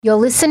You're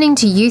listening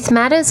to Youth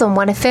Matters on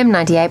 1FM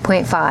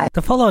 98.5.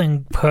 The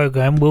following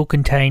program will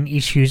contain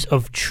issues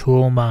of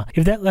trauma.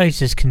 If that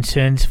raises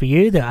concerns for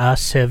you, there are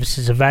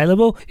services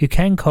available. You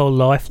can call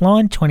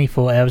Lifeline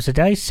 24 hours a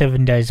day,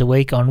 7 days a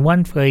week on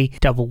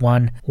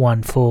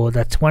 131114.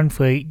 That's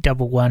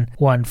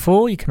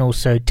 131114. You can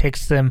also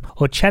text them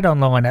or chat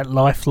online at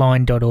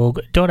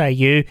lifeline.org.au.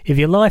 If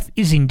your life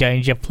is in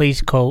danger,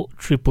 please call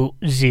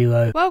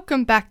 000.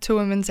 Welcome back to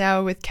Women's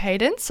Hour with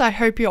Cadence. I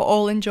hope you're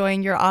all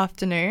enjoying your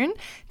afternoon.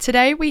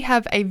 Today we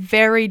have a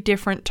very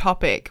different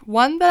topic,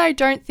 one that I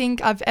don't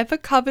think I've ever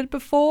covered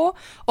before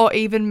or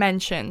even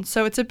mentioned,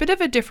 so it's a bit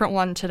of a different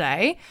one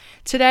today.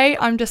 Today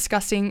I'm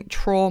discussing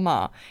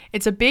trauma.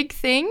 It's a big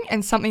thing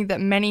and something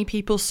that many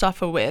people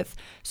suffer with.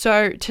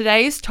 So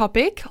today's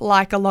topic,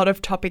 like a lot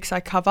of topics I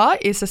cover,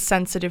 is a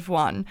sensitive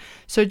one.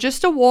 So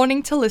just a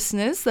warning to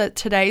listeners that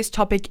today's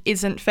topic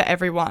isn't for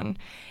everyone.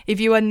 If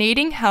you are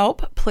needing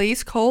help,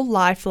 please call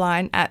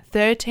Lifeline at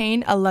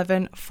 13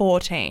 11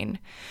 14.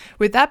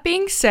 With that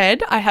being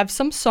said, I have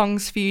some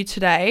songs for you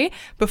today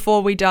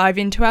before we dive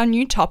into our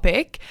new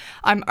topic.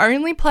 I'm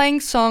only playing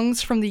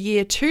songs from the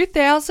year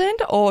 2000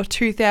 or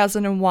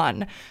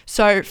 2001.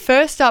 So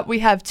first up we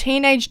have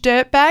Teenage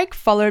Dirtbag,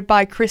 followed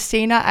by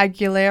Christina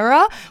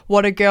Aguilera,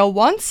 What a Girl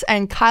Wants,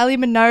 and Kylie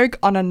Minogue,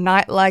 On a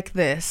Night Like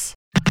This.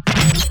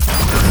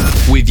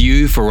 With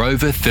you for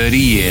over 30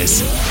 years.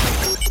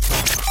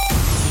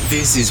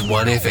 This is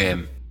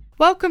 1FM.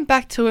 Welcome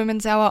back to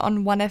Women's Hour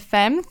on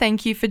 1FM.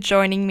 Thank you for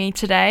joining me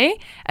today.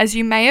 As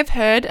you may have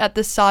heard at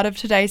the start of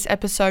today's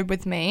episode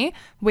with me,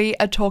 we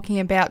are talking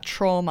about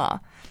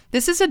trauma.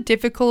 This is a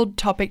difficult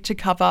topic to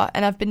cover,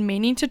 and I've been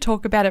meaning to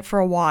talk about it for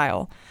a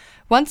while.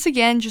 Once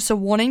again, just a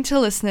warning to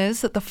listeners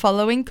that the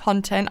following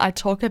content I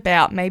talk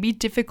about may be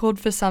difficult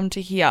for some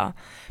to hear.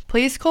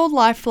 Please call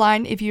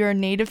Lifeline if you're in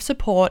need of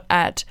support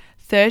at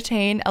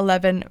 13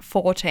 11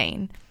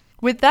 14.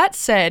 With that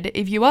said,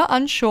 if you are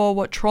unsure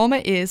what trauma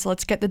is,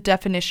 let's get the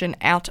definition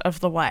out of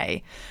the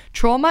way.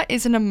 Trauma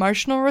is an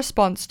emotional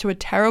response to a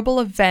terrible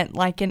event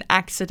like an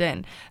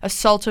accident,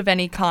 assault of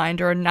any kind,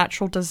 or a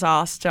natural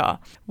disaster.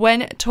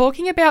 When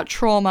talking about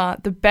trauma,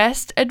 the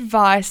best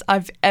advice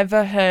I've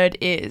ever heard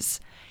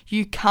is,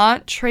 you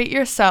can't treat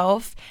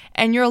yourself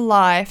and your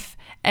life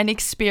and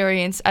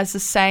experience as the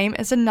same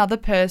as another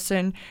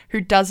person who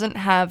doesn't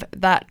have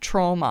that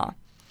trauma.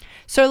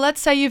 So let's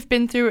say you've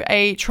been through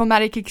a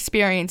traumatic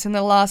experience in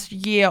the last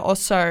year or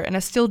so and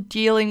are still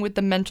dealing with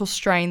the mental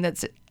strain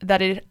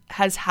that it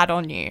has had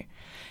on you.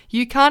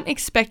 You can't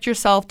expect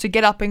yourself to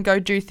get up and go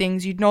do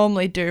things you'd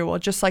normally do or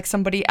just like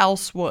somebody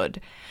else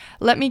would.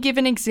 Let me give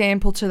an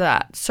example to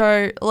that.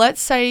 So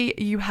let's say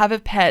you have a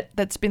pet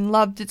that's been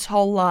loved its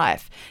whole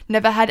life,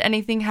 never had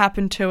anything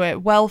happen to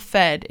it, well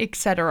fed,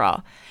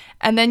 etc.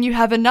 And then you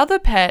have another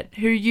pet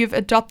who you've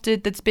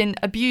adopted that's been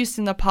abused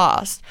in the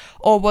past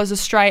or was a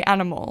stray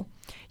animal.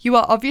 You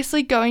are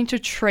obviously going to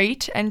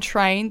treat and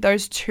train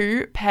those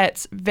two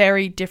pets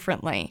very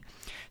differently.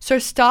 So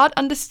start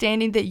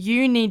understanding that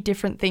you need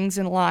different things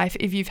in life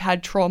if you've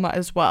had trauma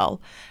as well,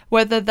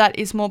 whether that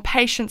is more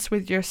patience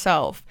with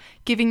yourself,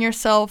 giving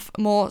yourself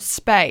more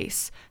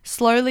space,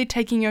 slowly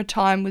taking your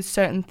time with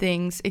certain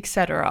things,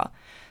 etc.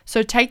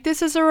 So take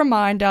this as a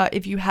reminder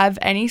if you have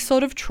any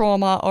sort of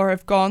trauma or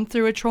have gone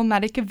through a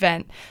traumatic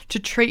event to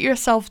treat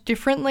yourself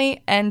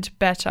differently and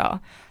better,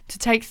 to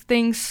take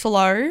things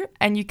slow,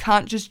 and you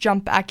can't just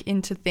jump back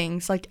into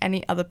things like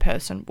any other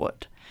person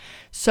would.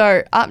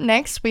 So up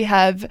next we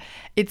have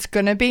It's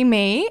Gonna Be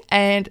Me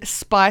and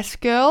Spice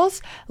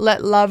Girls,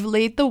 Let Love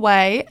Lead the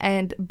Way,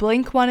 and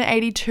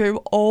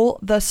Blink-182, All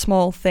the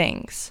Small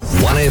Things.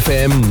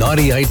 1FM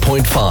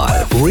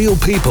 98.5. Real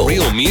people.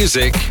 Real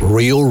music.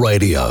 Real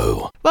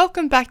radio.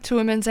 Welcome back to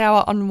Women's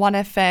Hour on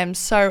 1FM.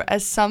 So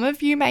as some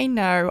of you may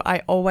know,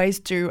 I always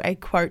do a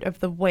quote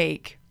of the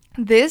week.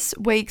 This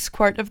week's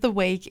quote of the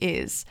week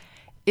is,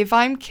 "If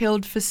I'm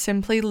killed for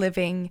simply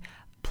living,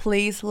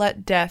 please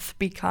let death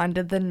be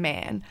kinder than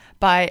man,"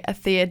 by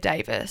Thea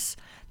Davis.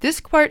 This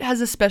quote has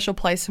a special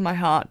place in my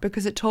heart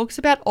because it talks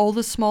about all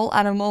the small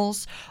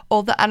animals,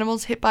 all the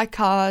animals hit by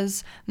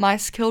cars,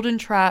 mice killed in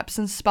traps,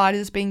 and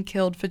spiders being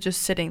killed for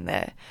just sitting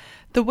there.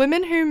 The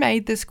women who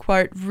made this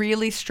quote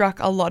really struck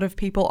a lot of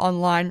people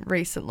online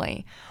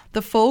recently.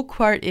 The full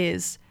quote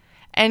is,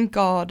 "And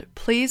God,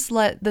 please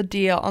let the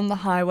deer on the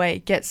highway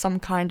get some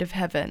kind of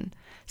heaven,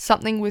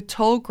 something with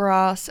tall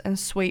grass and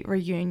sweet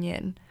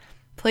reunion.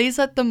 Please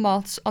let the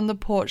moths on the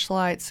porch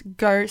lights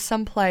go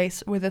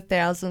someplace with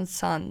 1,000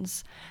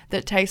 suns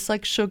that taste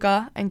like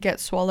sugar and get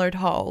swallowed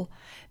whole.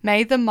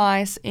 May the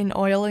mice in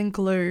oil and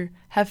glue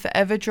have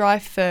forever dry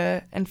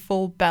fur and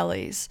full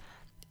bellies.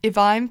 If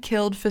I am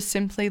killed for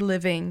simply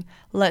living,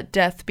 let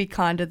death be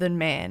kinder than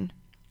man."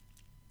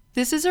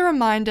 This is a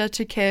reminder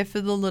to care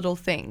for the little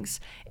things,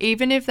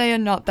 even if they are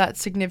not that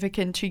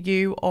significant to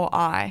you or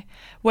I,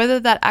 whether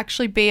that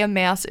actually be a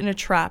mouse in a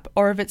trap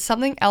or if it's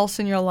something else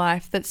in your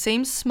life that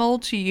seems small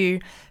to you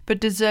but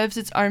deserves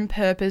its own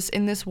purpose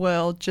in this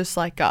world just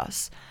like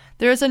us.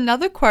 There is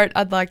another quote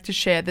I'd like to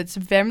share that's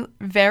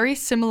very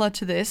similar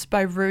to this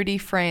by Rudy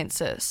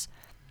Francis.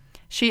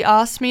 She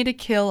asks me to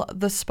kill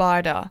the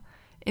spider.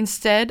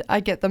 Instead, I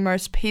get the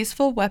most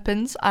peaceful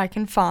weapons I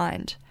can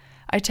find.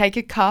 I take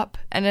a cup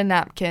and a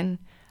napkin.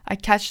 I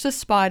catch the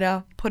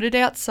spider, put it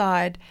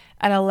outside,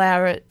 and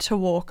allow it to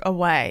walk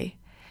away.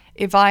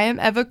 If I am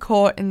ever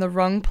caught in the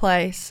wrong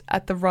place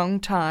at the wrong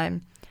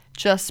time,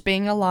 just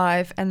being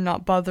alive and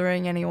not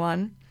bothering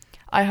anyone,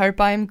 I hope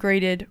I am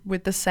greeted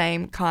with the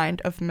same kind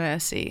of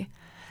mercy.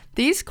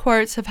 These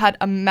quotes have had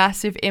a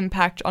massive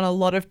impact on a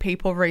lot of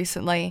people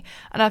recently,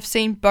 and I've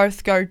seen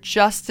both go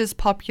just as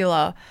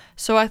popular,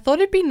 so I thought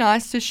it'd be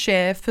nice to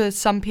share for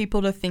some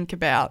people to think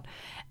about.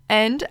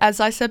 And as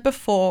I said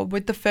before,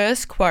 with the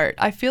first quote,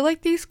 I feel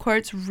like these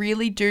quotes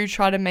really do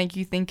try to make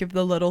you think of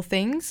the little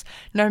things.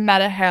 No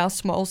matter how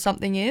small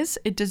something is,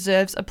 it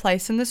deserves a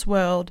place in this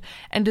world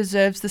and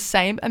deserves the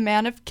same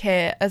amount of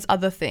care as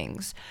other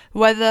things,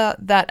 whether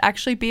that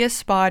actually be a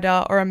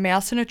spider or a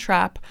mouse in a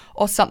trap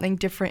or something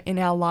different in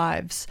our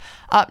lives.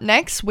 Up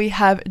next, we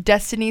have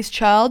Destiny's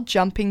Child,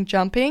 Jumping,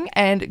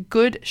 and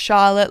Good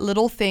Charlotte,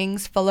 Little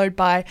Things, followed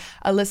by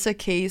Alicia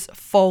Keys,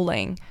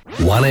 Falling.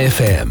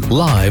 1FM,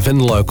 live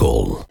and local.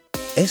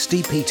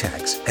 SDP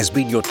Tax has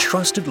been your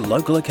trusted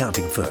local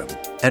accounting firm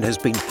and has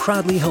been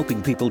proudly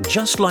helping people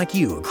just like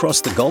you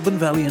across the Goulburn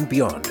Valley and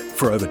beyond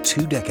for over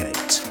 2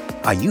 decades.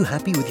 Are you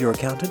happy with your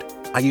accountant?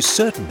 Are you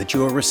certain that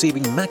you are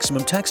receiving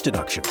maximum tax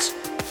deductions?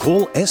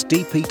 Call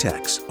SDP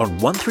Tax on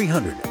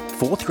 1300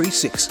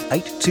 436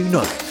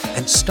 829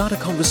 and start a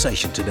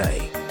conversation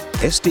today.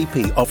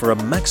 SDP offer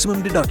a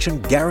maximum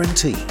deduction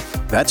guarantee.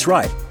 That's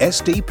right,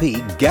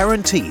 SDP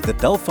guarantee that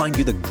they'll find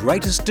you the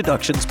greatest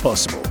deductions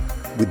possible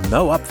with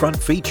no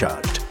upfront fee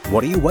charged.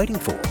 What are you waiting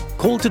for?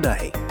 Call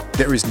today.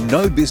 There is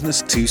no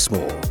business too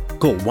small.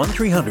 Call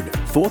 1300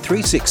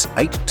 436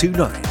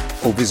 829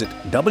 or visit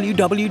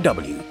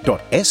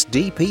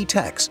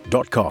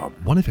www.sdptax.com.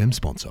 1FM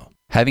sponsor.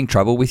 Having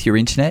trouble with your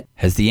internet?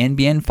 Has the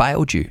NBN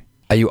failed you?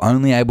 Are you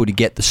only able to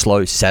get the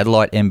slow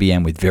satellite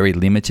NBN with very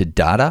limited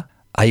data?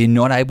 Are you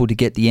not able to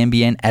get the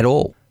NBN at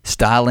all?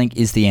 Starlink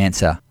is the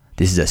answer.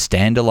 This is a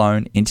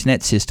standalone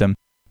internet system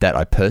that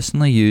I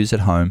personally use at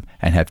home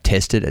and have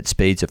tested at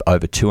speeds of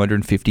over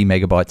 250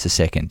 megabytes a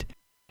second.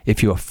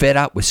 If you are fed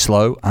up with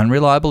slow,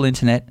 unreliable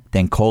internet,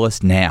 then call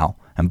us now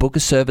and book a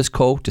service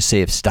call to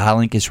see if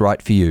Starlink is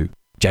right for you.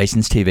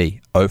 Jason's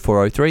TV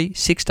 0403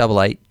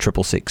 688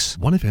 666.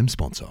 1FM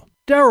sponsor.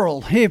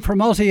 Daryl here from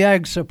Aussie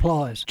Ag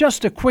Supplies.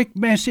 Just a quick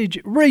message,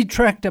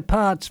 re-tractor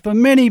parts for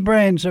many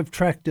brands of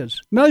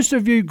tractors. Most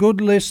of you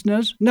good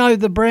listeners know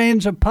the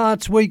brands of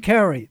parts we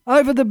carry.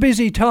 Over the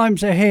busy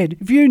times ahead,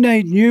 if you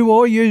need new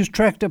or used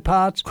tractor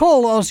parts,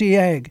 call Aussie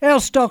Ag.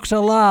 Our stocks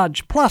are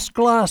large, plus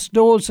glass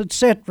doors,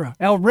 etc.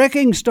 Our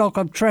wrecking stock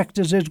of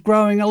tractors is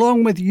growing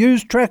along with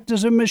used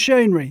tractors and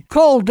machinery.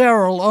 Call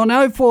Daryl on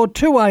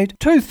 0428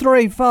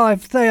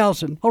 235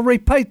 1000. I'll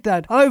repeat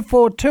that,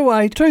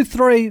 0428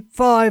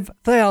 235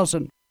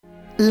 1000.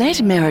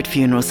 Let Merit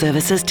Funeral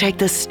Services take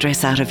the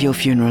stress out of your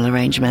funeral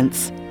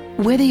arrangements.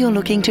 Whether you're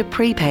looking to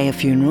prepay a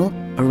funeral,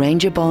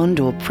 arrange a bond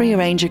or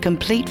pre-arrange a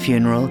complete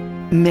funeral,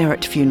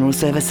 Merit Funeral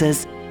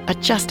Services are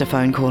just a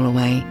phone call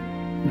away.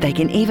 They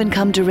can even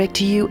come direct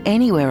to you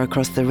anywhere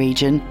across the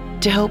region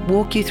to help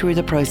walk you through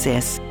the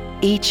process,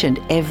 each and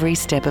every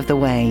step of the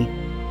way.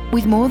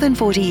 With more than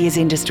 40 years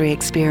industry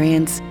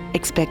experience,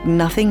 expect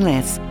nothing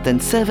less than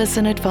service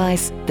and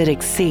advice that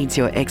exceeds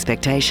your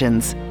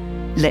expectations.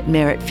 Let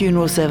Merit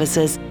Funeral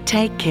Services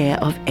take care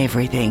of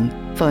everything.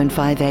 Phone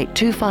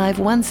 5825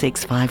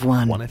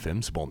 1651.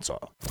 1FM sponsor.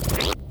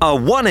 A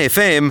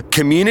 1FM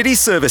community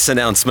service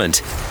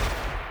announcement.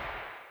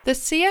 The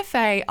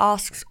CFA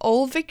asks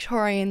all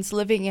Victorians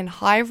living in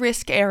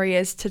high-risk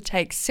areas to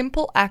take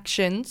simple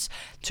actions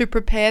to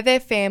prepare their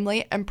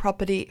family and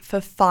property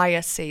for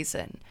fire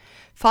season.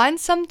 Find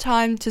some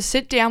time to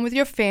sit down with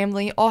your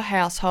family or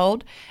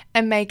household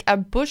and make a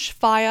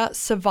bushfire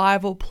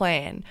survival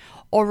plan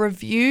or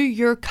review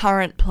your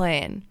current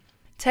plan.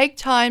 Take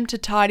time to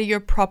tidy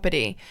your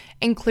property,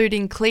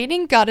 including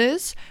cleaning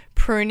gutters,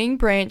 pruning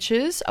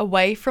branches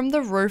away from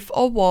the roof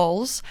or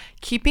walls,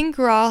 keeping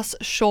grass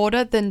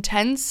shorter than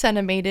 10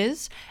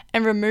 centimeters,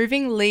 and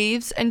removing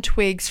leaves and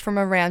twigs from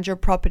around your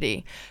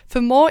property.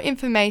 For more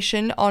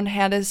information on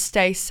how to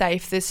stay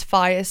safe this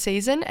fire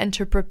season and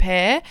to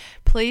prepare,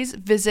 please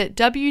visit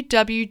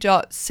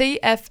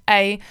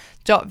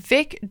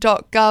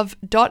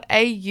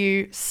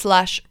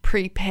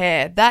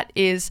www.cfa.vic.gov.au/prepare. That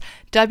is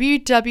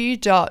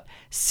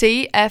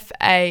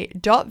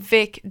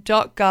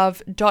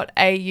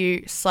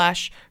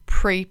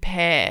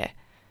www.cfa.vic.gov.au/prepare.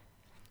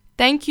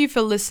 Thank you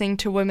for listening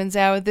to Women's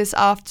Hour this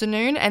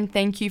afternoon, and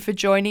thank you for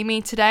joining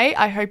me today.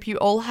 I hope you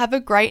all have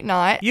a great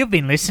night. You've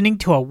been listening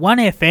to a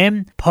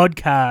 1FM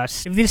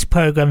podcast. If this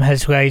program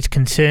has raised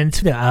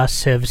concerns, there are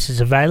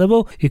services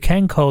available. You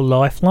can call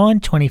Lifeline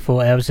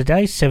 24 hours a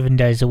day, 7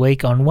 days a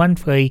week on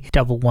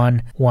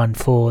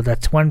 131114.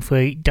 That's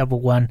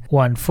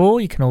 131114.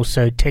 You can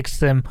also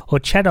text them or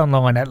chat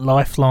online at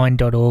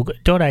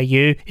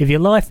lifeline.org.au. If your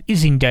life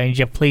is in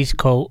danger, please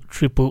call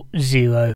 000.